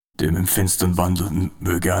Dem im Finstern Wandelnden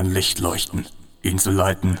möge ein Licht leuchten, ihn zu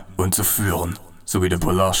leiten und zu führen, so wie der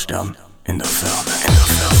Polarstern in der Ferne, in der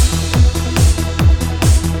Ferne.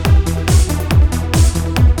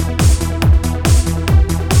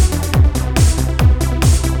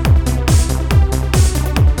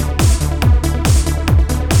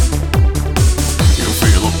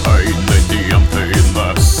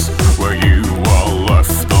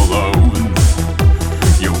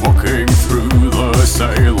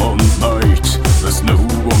 Seelennacht, there's no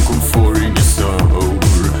one comforting your soul.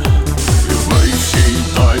 You wish she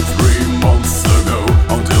died 3 months ago.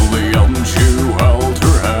 Until the end you held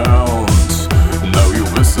her hand. Now you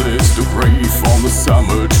visit the grave on the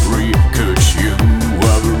summer tree. Could you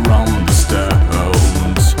ever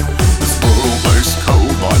understand? This world is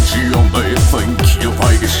cold and you only think you'll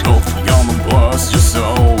take a shot and blast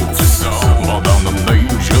yourself. But then an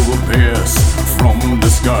angel appears from the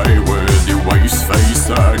sky with your waist face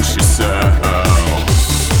and she says,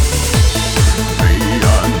 vi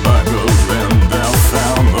är en bagel in der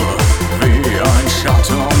Ferne, vi är en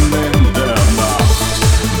Schatten in der Nacht.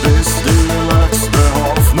 Bis die letzte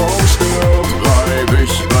Hoffnung stirbt, bleib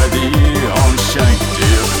ich bei dir und schenk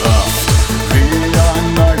dir Kraft. Wie ein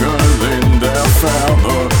Bagel in der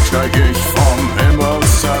Ferne steig ich vom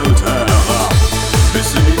Himmelszelt herab.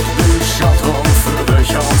 Besieg die Schatten für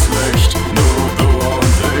dich ans Licht, nur du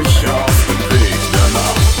und ich auf dem Weg der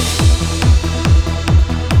Nacht.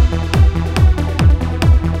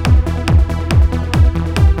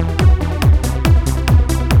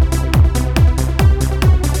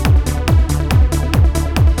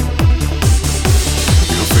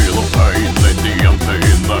 You feel the pain in the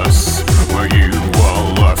emptiness where you were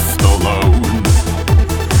left alone.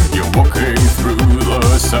 You're walking through the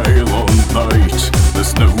silent night.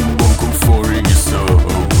 There's no one comforting your soul.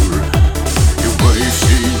 Your wife,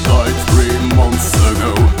 she died 3 months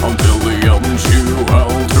ago. Until the end you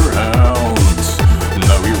held her hand.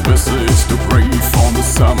 Now you visit the grave on the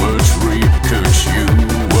summer tree. Could you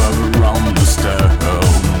ever understand?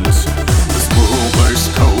 This world is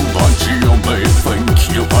cold and you only think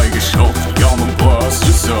you'll take a shot